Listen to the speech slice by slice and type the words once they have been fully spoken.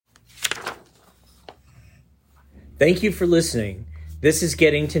Thank you for listening. This is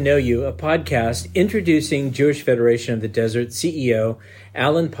Getting to Know You, a podcast introducing Jewish Federation of the Desert CEO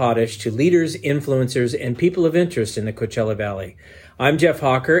Alan Potash to leaders, influencers, and people of interest in the Coachella Valley. I'm Jeff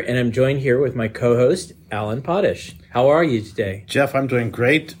Hawker, and I'm joined here with my co-host, Alan Potash. How are you today? Jeff, I'm doing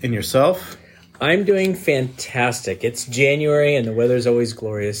great. And yourself? I'm doing fantastic. It's January, and the weather's always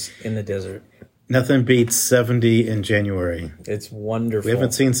glorious in the desert. Nothing beats 70 in January. It's wonderful. We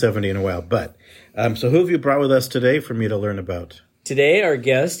haven't seen 70 in a while, but so who have you brought with us today for me to learn about? Today, our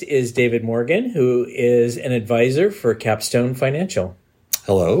guest is David Morgan, who is an advisor for Capstone Financial.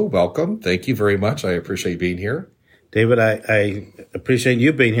 Hello, welcome. Thank you very much. I appreciate being here. David, I appreciate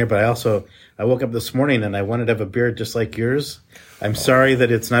you being here, but I woke up this morning and I wanted to have a beard just like yours. I'm sorry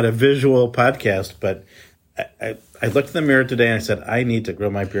that it's not a visual podcast, but I looked in the mirror today and I said, I need to grow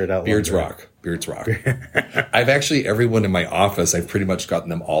my beard out. Beards rock. Beards rock. I've actually, everyone in my office, I've pretty much gotten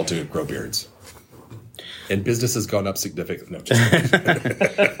them all to grow beards. And business has gone up significantly. No, just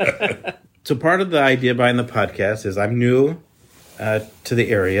So part of the idea behind the podcast is I'm new to the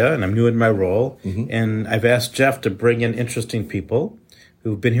area and I'm new in my role. Mm-hmm. And I've asked Jeff to bring in interesting people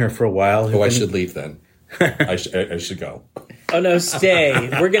who've been here for a while. I should leave then. I should go. Oh, no, stay.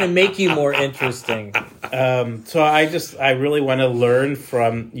 We're going to make you more interesting. So I really want to learn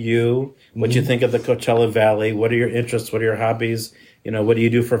from you what you think of the Coachella Valley. What are your interests? What are your hobbies? You know, what do you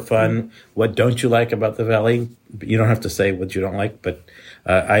do for fun? What don't you like about the valley? You don't have to say what you don't like, but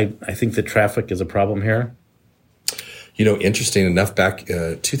I think the traffic is a problem here. You know, interesting enough, back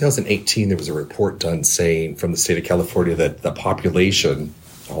 2018, there was a report done saying from the state of California that the population,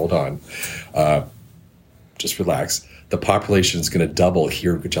 just relax, the population is going to double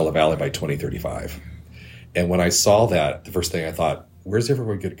here in Coachella Valley by 2035. And when I saw that, the first thing I thought, where's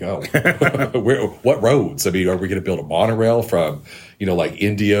everyone going to go? What roads? I mean, are we going to build a monorail from, like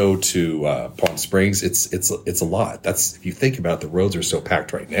Indio to Palm Springs? It's a lot. That's, if you think about it, the roads are so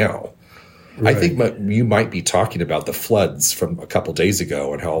packed right now. Right. I think you might be talking about the floods from a couple days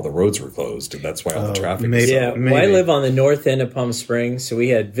ago and how all the roads were closed, and that's why all the traffic is maybe. Well, I live on the north end of Palm Springs, so we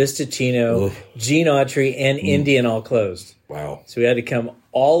had Vista Chino, Gene Autry, and Indian all closed. Wow. So we had to come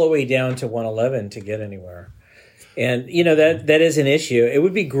all the way down to 111 to get anywhere. And, that is an issue. It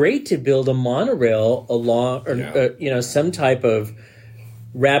would be great to build a monorail along, or, some type of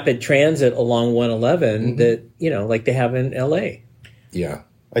rapid transit along 111 that, like they have in L.A. Yeah.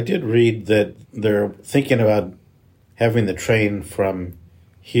 I did read that they're thinking about having the train from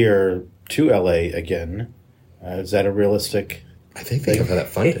here to L.A. again. Is that a realistic? I think they have that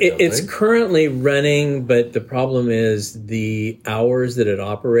funded. It's currently running, but the problem is the hours that it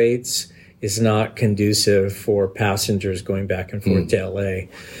operates is not conducive for passengers going back and forth to L.A.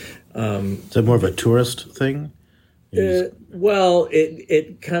 Is it more of a tourist thing? Well,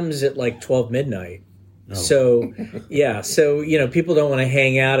 it comes at like 12 midnight. Oh. So, people don't want to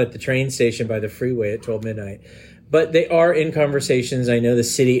hang out at the train station by the freeway at 12 midnight. But they are in conversations. I know the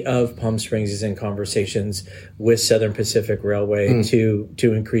city of Palm Springs is in conversations with Southern Pacific Railway to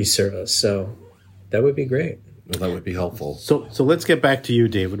increase service. So that would be great. Well, that would be helpful. So let's get back to you,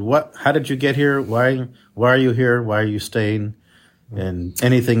 David. How did you get here? Why are you here? Why are you staying? And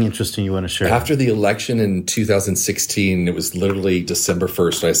anything interesting you want to share? After the election in 2016, it was literally December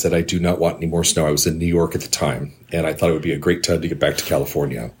 1st. I said, I do not want any more snow. I was in New York at the time, and I thought it would be a great time to get back to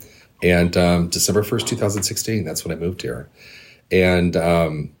California. And December 1st, 2016, that's when I moved here.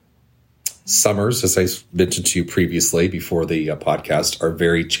 And summers, as I mentioned to you previously before the podcast, are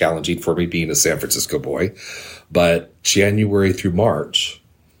very challenging for me being a San Francisco boy. But January through March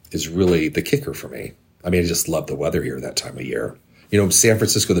is really the kicker for me. I mean, I just love the weather here that time of year. San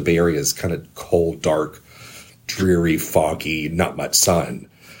Francisco, the Bay Area, is kind of cold, dark, dreary, foggy, not much sun.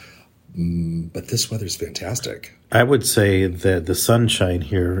 But this weather's fantastic. I would say that the sunshine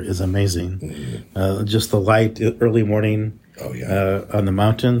here is amazing. Mm-hmm. Just the light early morning on the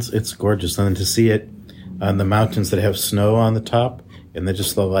mountains, it's gorgeous. And then to see it on the mountains that have snow on the top, and then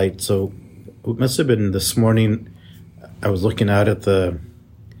just the light. So it must have been this morning, I was looking out at the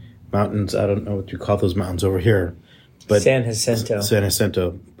mountains. I don't know what you call those mountains over here. But San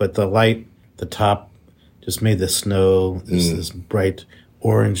Jacinto. But the light, the top, just made the snow this bright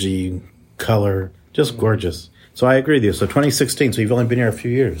orangey color, just gorgeous. So I agree with you. So 2016, so you've only been here a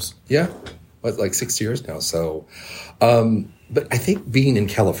few years. Yeah, like 6 years now. So, but I think being in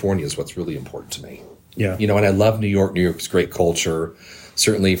California is what's really important to me. Yeah. And I love New York. New York's great culture.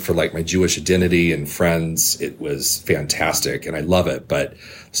 Certainly for like my Jewish identity and friends, it was fantastic and I love it. But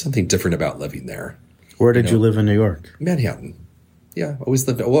something different about living there. Where did you live in New York? Manhattan. Yeah, always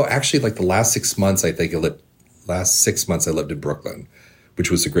lived. Well, actually, like the last 6 months, I lived in Brooklyn, which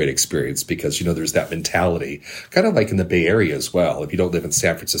was a great experience because, there's that mentality, kind of like in the Bay Area as well. If you don't live in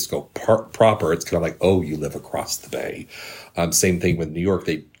San Francisco proper, it's kind of like, oh, you live across the bay. Same thing with New York.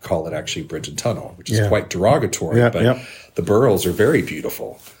 They call it actually bridge and tunnel, which is quite derogatory, but the boroughs are very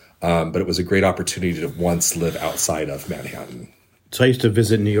beautiful. But it was a great opportunity to once live outside of Manhattan. So I used to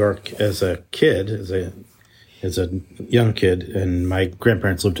visit New York as a kid, as a young kid, and my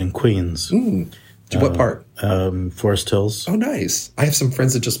grandparents lived in Queens. What part? Forest Hills. Oh, nice. I have some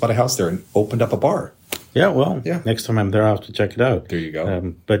friends that just bought a house there and opened up a bar. Yeah, well, next time I'm there, I'll have to check it out. There you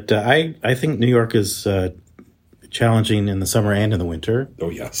go. But I think New York is challenging in the summer and in the winter. Oh,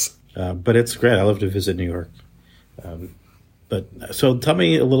 yes. But it's great. I love to visit New York. So tell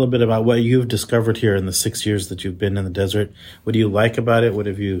me a little bit about what you've discovered here in the 6 years that you've been in the desert. What do you like about it? What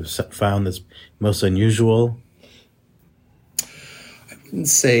have you found that's most unusual? I wouldn't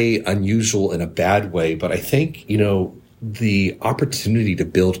say unusual in a bad way, but I think, the opportunity to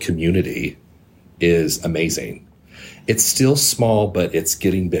build community is amazing. It's still small, but it's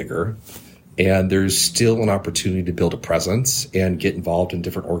getting bigger. And there's still an opportunity to build a presence and get involved in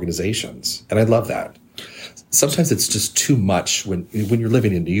different organizations. And I love that. Sometimes it's just too much when you're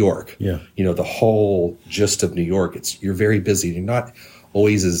living in New York. Yeah. The whole gist of New York, you're very busy. You're not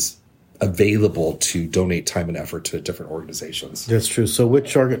always as available to donate time and effort to different organizations. That's true. So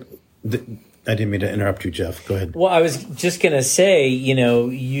I didn't mean to interrupt you, Jeff. Go ahead. Well, I was just going to say,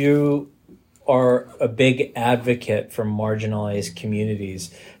 you are a big advocate for marginalized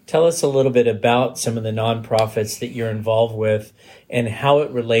communities. Tell us a little bit about some of the nonprofits that you're involved with and how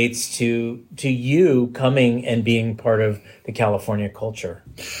it relates to you coming and being part of the California culture.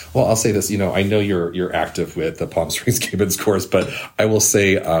 Well, I'll say this, I know you're active with the Palm Springs Gay Men's Chorus, but I will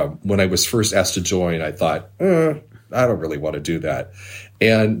say when I was first asked to join, I thought, I don't really want to do that.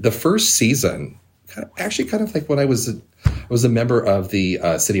 And the first season, actually kind of like when I was a member of the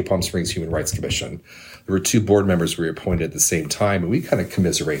City of Palm Springs Human Rights Commission. There were two board members we were appointed at the same time, and we kind of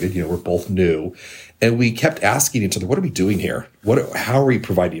commiserated. We're both new, and we kept asking each other, "What are we doing here? How are we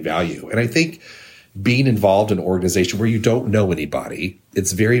providing value?" And I think being involved in an organization where you don't know anybody,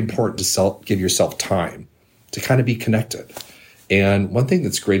 it's very important to give yourself time to kind of be connected. And one thing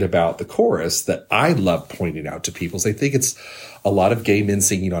that's great about the chorus that I love pointing out to people is I think it's a lot of gay men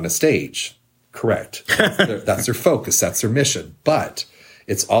singing on a stage. Correct. That's their focus. That's their mission. But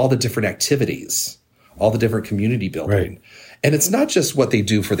it's all the different activities, all the different community building. Right. And it's not just what they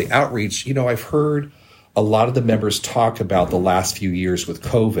do for the outreach. I've heard a lot of the members talk about the last few years with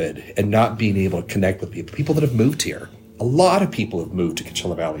COVID and not being able to connect with people that have moved here. A lot of people have moved to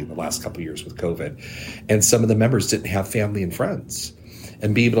Coachella Valley in the last couple of years with COVID. And some of the members didn't have family and friends.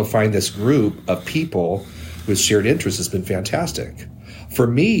 And being able to find this group of people with shared interests has been fantastic. For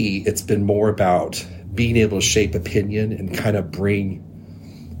me, it's been more about being able to shape opinion and kind of bring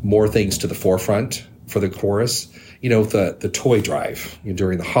more things to the forefront for the chorus. The toy drive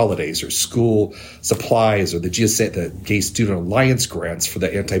during the holidays, or school supplies, or the Gay Student Alliance grants for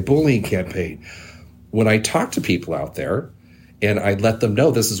the anti-bullying campaign. When I talk to people out there and I let them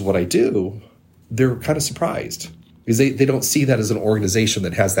know this is what I do, they're kind of surprised because they don't see that as an organization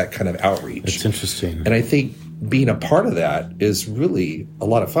that has that kind of outreach. It's interesting. And I think being a part of that is really a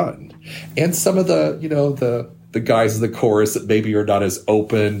lot of fun. And some of the guys in the chorus that maybe are not as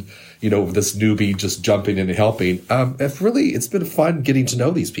open, this newbie just jumping in and helping. It's been fun getting to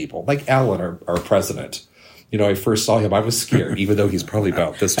know these people. Like Alan, our president. I first saw him, I was scared, even though he's probably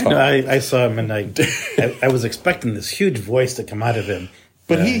about this tall. I saw him and I was expecting this huge voice to come out of him.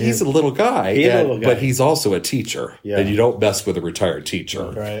 But he's a little guy. But he's also a teacher. Yeah. And you don't mess with a retired teacher.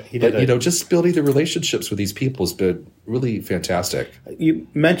 Right. Just building the relationships with these people has been really fantastic. You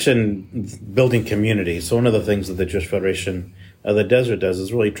mentioned building community. So one of the things that the Jewish Federation of the Desert does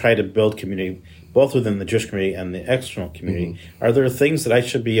is really try to build community, both within the Jewish community and the external community. Mm-hmm. Are there things that I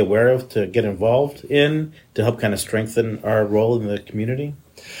should be aware of to get involved in to help kind of strengthen our role in the community?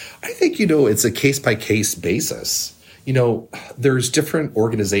 I think, it's a case-by-case basis. There's different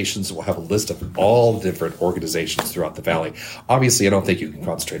organizations that will have a list of all the different organizations throughout the valley. Obviously, I don't think you can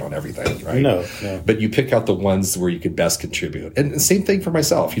concentrate on everything, right? No. But you pick out the ones where you could best contribute. And the same thing for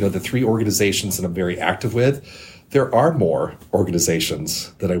myself. The 3 organizations that I'm very active with, there are more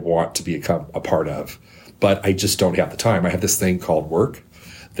organizations that I want to become a part of, but I just don't have the time. I have this thing called work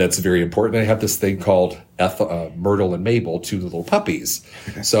that's very important. I have this thing called Myrtle and Mabel, 2 little puppies.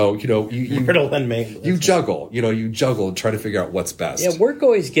 So, you Myrtle and Mabel. You juggle, you juggle and try to figure out what's best. Yeah, work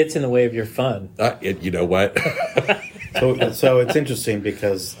always gets in the way of your fun. You know what? So it's interesting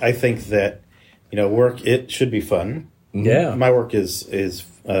because I think that, work, it should be fun. Yeah. My work has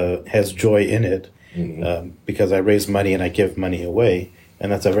joy in it. Mm-hmm. Because I raise money and I give money away.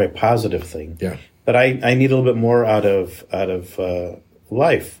 and that's a very positive thing. Yeah. But I need a little bit more out of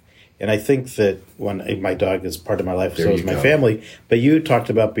life, and I think that when my dog is part of my life, so is my family. But you talked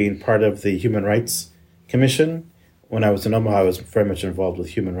about being part of the Human Rights Commission. When I was in Omaha, I was very much involved with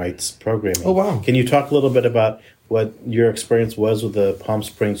human rights programming. Oh, wow. Can you talk a little bit about what your experience was with the Palm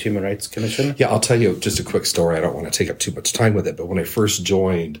Springs Human Rights Commission? Yeah, I'll tell you just a quick story. I don't want to take up too much time with it, but when I first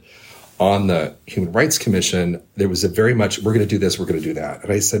joined on the Human Rights Commission, there was a very much, we're going to do this, we're going to do that.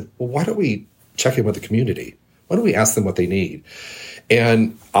 And I said, well, why don't we check in with the community? Why don't we ask them what they need?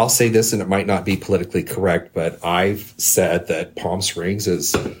 And I'll say this, and it might not be politically correct, but I've said that Palm Springs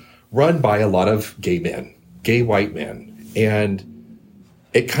is run by a lot of gay men, gay white men. And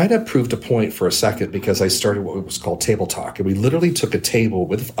it kind of proved a point for a second because I started what was called Table Talk. And we literally took a table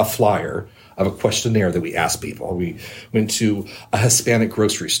with a flyer of a questionnaire that we asked people. We went to a Hispanic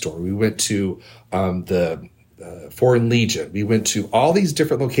grocery store. We went to the Foreign Legion. We went to all these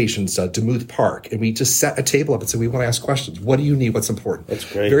different locations, Demuth Park, and we just set a table up and said, we want to ask questions. What do you need? What's important?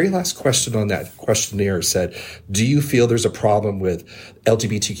 That's great. Very last question on that questionnaire said, do you feel there's a problem with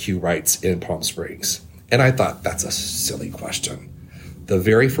LGBTQ rights in Palm Springs? And I thought, that's a silly question. The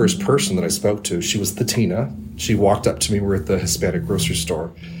very first person that I spoke to, she was Latina. She walked up to me. We were at the Hispanic grocery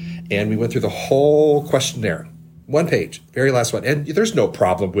store, and we went through the whole questionnaire. One page, very last one. And there's no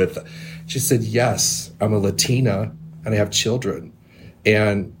problem with it. She said, yes, I'm a Latina, and I have children.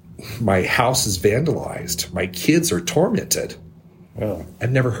 And my house is vandalized. My kids are tormented. Oh.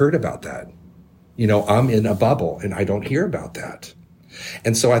 I've never heard about that. You know, I'm in a bubble, and I don't hear about that.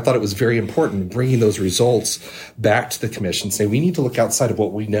 And so I thought it was very important bringing those results back to the commission, say we need to look outside of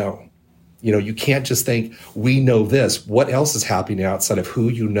what we know. You know, you can't just think we know this. What else is happening outside of who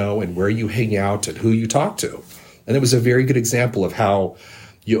you know and where you hang out and who you talk to? And it was a very good example of how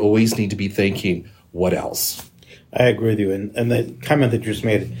you always need to be thinking, what else? I agree with you. And the comment that you just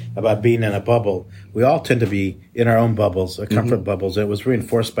made about being in a bubble, we all tend to be in our own bubbles, comfort bubbles. It was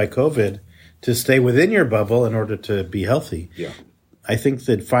reinforced by COVID to stay within your bubble in order to be healthy. Yeah. I think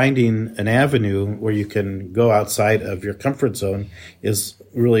that finding an avenue where you can go outside of your comfort zone is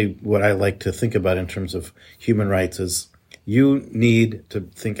really what I like to think about in terms of human rights is you need to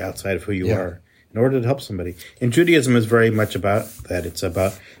think outside of who you are in order to help somebody. And Judaism is very much about that. It's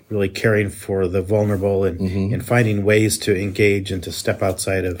about really caring for the vulnerable and finding ways to engage and to step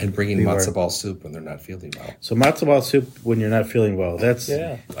outside of and bringing matzo ball soup when they're not feeling well. So matzo ball soup when you're not feeling well. That's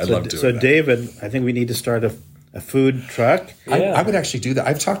I love doing so that. David, I think we need to start a food truck. I would actually do that.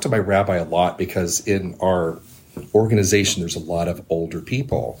 I've talked to my rabbi a lot because in our organization, there's a lot of older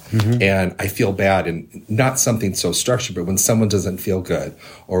people. And I feel bad, and not something so structured, but when someone doesn't feel good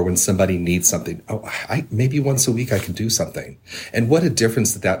or when somebody needs something, maybe once a week I can do something. And what a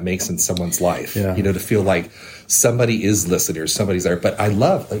difference that makes in someone's life, you know, to feel like somebody is listening or somebody's there. But I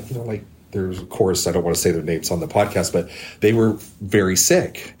love, there's, of course, I don't want to say their names on the podcast, but they were very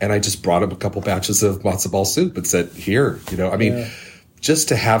sick. And I just brought them a couple batches of matzo ball soup and said, here, you know, I mean, just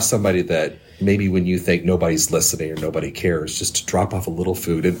to have somebody that maybe when you think nobody's listening or nobody cares, just to drop off a little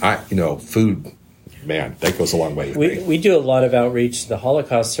food. And food, man, that goes a long way. We do a lot of outreach to the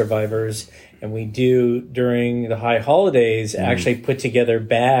Holocaust survivors, and we do during the high holidays actually put together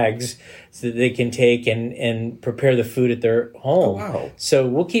bags so that they can take and prepare the food at their home. Oh, wow. So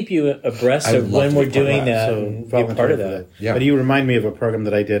we'll keep you abreast of when we're doing that and be a part of that. Yeah. But you remind me of a program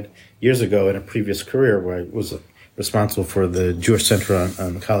that I did years ago in a previous career where I was responsible for the Jewish Center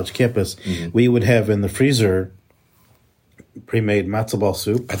on the college campus. We would have in the freezer pre-made matzo ball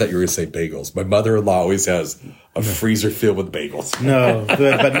soup. I thought you were going to say bagels. My mother-in-law always has a freezer filled with bagels. No,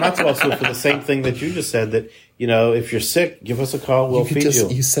 but matzo ball soup for the same thing that you just said, that, you know, if you're sick, give us a call, we'll feed you.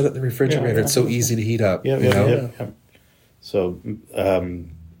 You set it in the refrigerator. It's so easy to heat up. Yeah. So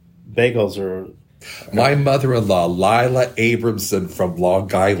bagels are... My mother-in-law, Lila Abramson from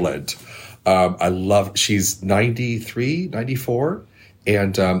Long Island, she's 93, 94.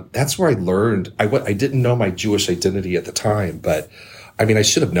 And that's where I learned. I didn't know my Jewish identity at the time, but I mean, I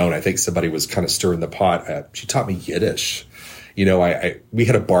should have known. I think somebody was kind of stirring the pot. She taught me Yiddish. You know, we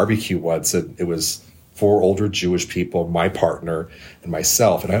had a barbecue once, and it was 4 older Jewish people, my partner, and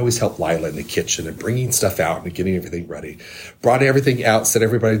myself. And I always helped Lila in the kitchen and bringing stuff out and getting everything ready. Brought everything out, set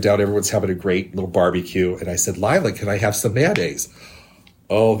everybody down. Everyone's having a great little barbecue. And I said, Lila, can I have some mayonnaise?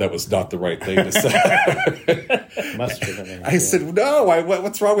 Oh, that was not the right thing to say. Mustard. I said, no,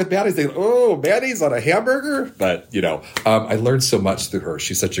 what's wrong with mayonnaise? They go, oh, mayonnaise on a hamburger? But, you know, I learned so much through her.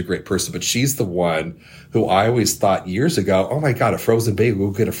 She's such a great person. But she's the one who I always thought years ago, oh, my God, a frozen bagel,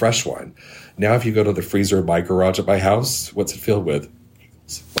 we'll get a fresh one. Now, if you go to the freezer in my garage at my house, what's it filled with?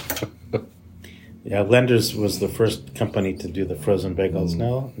 Yeah, Lender's was the first company to do the frozen bagels.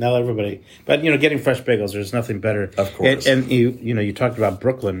 Now everybody, but getting fresh bagels, there's nothing better. Of course. And you talked about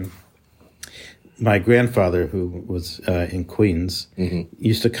Brooklyn. My grandfather, who was in Queens,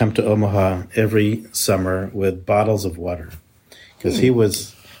 used to come to Omaha every summer with bottles of water because he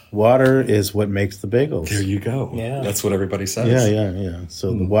was. Water is what makes the bagels. There you go. Yeah. That's what everybody says. Yeah.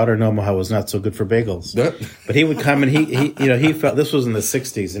 So the water in Omaha was not so good for bagels. But he would come and he felt, this was in the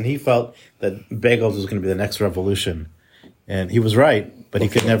 60s, and he felt that bagels was going to be the next revolution. And he was right, but he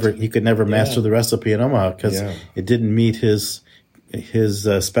could never master the recipe in Omaha because it didn't meet his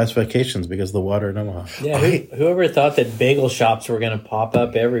specifications because of the water in Omaha. Yeah, whoever thought that bagel shops were going to pop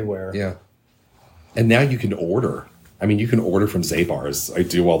up everywhere? Yeah. And now you can order. I mean, you can order from Zabar's. I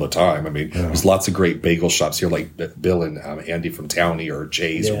do all the time. I mean, there's lots of great bagel shops here, like Bill and Andy from Towney or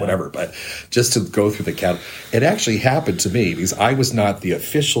Jay's or whatever. But just to go through the catalog, it actually happened to me because I was not the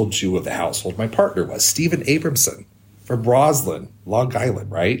official Jew of the household. My partner was Stephen Abramson from Roslyn, Long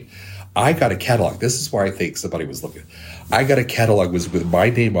Island, right? I got a catalog. This is where I think somebody was looking. I got a catalog with my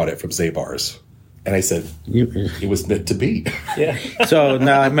name on it from Zabar's. And I said, it was meant to be. Yeah. So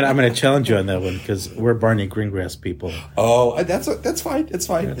now I'm gonna challenge you on that one because we're Barney Greengrass people. Oh, that's fine. It's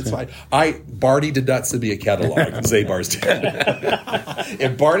fine. Barney did not send me a catalog. Zabar's did.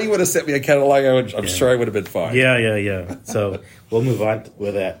 If Barney would have sent me a catalog, I'm sure I would have been fine. Yeah. So we'll move on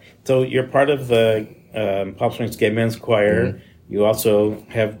with that. So you're part of the Palm Springs Gay Men's Choir. Mm-hmm. You also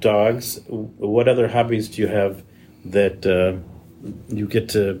have dogs. What other hobbies do you have that you get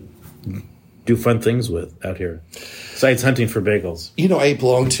to do fun things with out here, besides hunting for bagels? I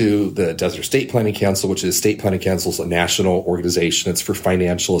belong to the Desert Estate Planning Council, which is State Planning Council's a national organization. It's for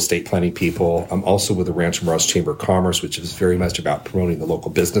financial estate planning people. I'm also with the Rancho Moraes Chamber of Commerce, which is very much about promoting the local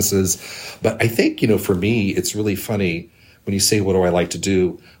businesses. But I think, for me, it's really funny when you say, what do I like to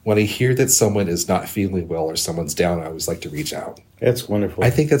do? When I hear that someone is not feeling well or someone's down, I always like to reach out. That's wonderful. I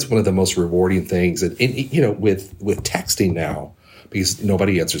think that's one of the most rewarding things. And with texting now, because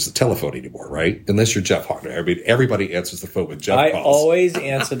nobody answers the telephone anymore, right? Unless you're Jeff Hawker. I mean, everybody answers the phone with Jeff calls. I always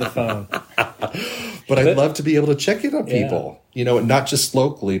answer the phone. But I'd love to be able to check in on people, not just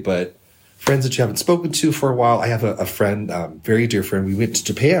locally, but friends that you haven't spoken to for a while. I have a friend, very dear friend. We went to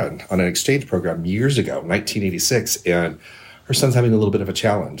Japan on an exchange program years ago, 1986, and her son's having a little bit of a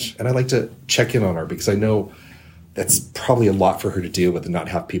challenge. And I like to check in on her because I know that's probably a lot for her to deal with and not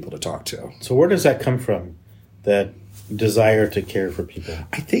have people to talk to. So where does that come from, that desire to care for people?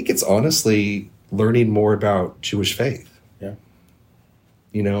 I think it's honestly learning more about Jewish faith. Yeah.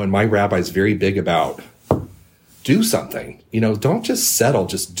 And my rabbi's very big about do something. Don't just settle,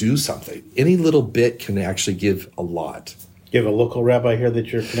 just do something. Any little bit can actually give a lot. You have a local rabbi here that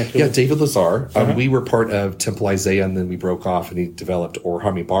you're connected with? Yeah, David Lazar. We were part of Temple Isaiah, and then we broke off, and he developed Or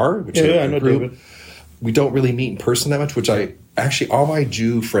HaMidbar, which is I know group. David. We don't really meet in person that much, which all my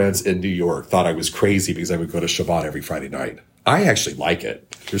Jew friends in New York thought I was crazy because I would go to Shabbat every Friday night. I actually like it.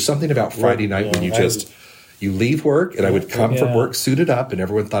 There's something about Friday night when you leave work, and I would come from work suited up, and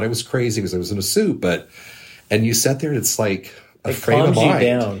everyone thought I was crazy because I was in a suit, and you sat there and it's like a frame of mind. It calms you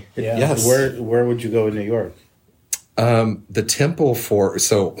down. Yeah. Yes. Where would you go in New York? The temple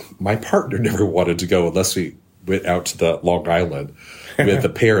so my partner never wanted to go unless we went out to the Long Island with the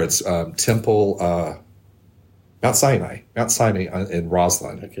parents. Temple, Mount Sinai in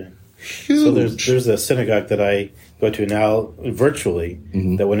Roslyn. Okay. Huge. So there's a synagogue that I go to now virtually,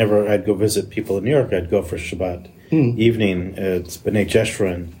 that whenever I'd go visit people in New York, I'd go for Shabbat evening. It's B'nai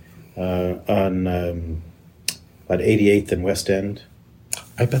Jeshurun on about 88th and West End.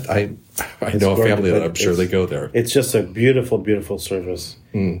 I bet I know a family that I'm sure they go there. It's just a beautiful, beautiful service.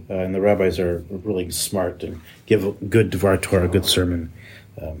 And the rabbis are really smart and give a good Dvar Torah, a good sermon.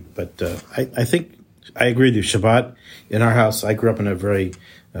 But I think I agree with you. Shabbat, in our house, I grew up in a very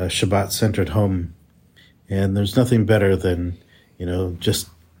Shabbat-centered home. And there's nothing better than, just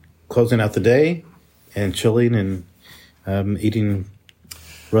closing out the day and chilling and eating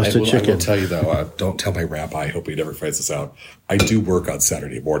roasted chicken. I will tell you, though, don't tell my rabbi. I hope he never finds this out. I do work on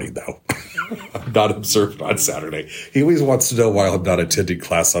Saturday morning, though. I'm not observant on Saturday. He always wants to know why I'm not attending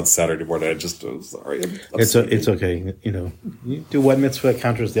class on Saturday morning. I just, sorry. It's okay. You do one mitzvah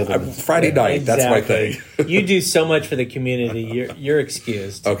counters the other. Friday night, that's my thing. You do so much for the community. You're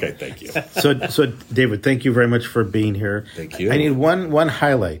excused. Okay, thank you. So, David, thank you very much for being here. Thank you. I need one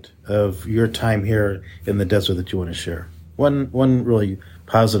highlight of your time here in the desert that you want to share. One really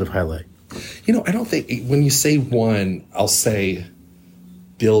positive highlight. I don't think, when you say one, I'll say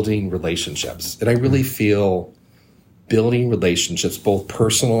building relationships. And I really feel building relationships, both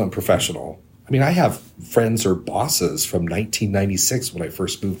personal and professional. I mean, I have friends or bosses from 1996 when I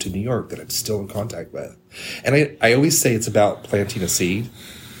first moved to New York that I'm still in contact with. And I always say it's about planting a seed.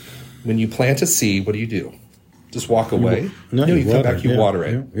 When you plant a seed, what do? Just walk away? No, you come back, you water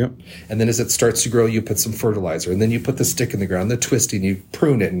it. Yeah. And then as it starts to grow, you put some fertilizer. And then you put the stick in the ground, the twisting, you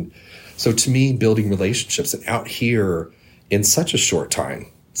prune it. And so to me, building relationships, and out here in such a short time,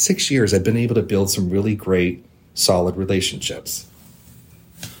 6 years, I've been able to build some really great, solid relationships.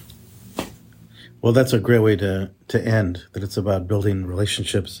 Well, that's a great way to end, that it's about building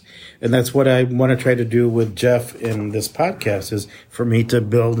relationships. And that's what I want to try to do with Jeff in this podcast, is for me to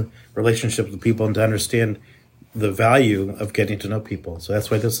build relationships with people and to understand the value of getting to know people. So that's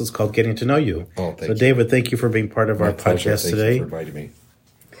why this is called Getting to Know You. Oh, thank you. David, thank you for being part of our pleasure. podcast today. Thank you for inviting me.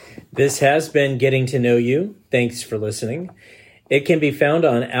 This has been Getting to Know You. Thanks for listening. It can be found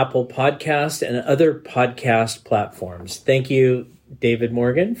on Apple Podcast and other podcast platforms. Thank you, David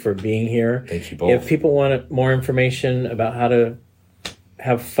Morgan, for being here. Thank you both. If people want more information about how to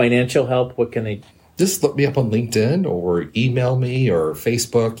have financial help, what can they? Just look me up on LinkedIn or email me or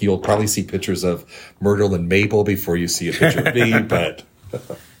Facebook. You'll probably see pictures of Myrtle and Mabel before you see a picture of me. But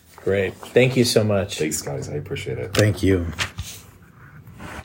Great. Thank you so much. Thanks, guys. I appreciate it. Thank you.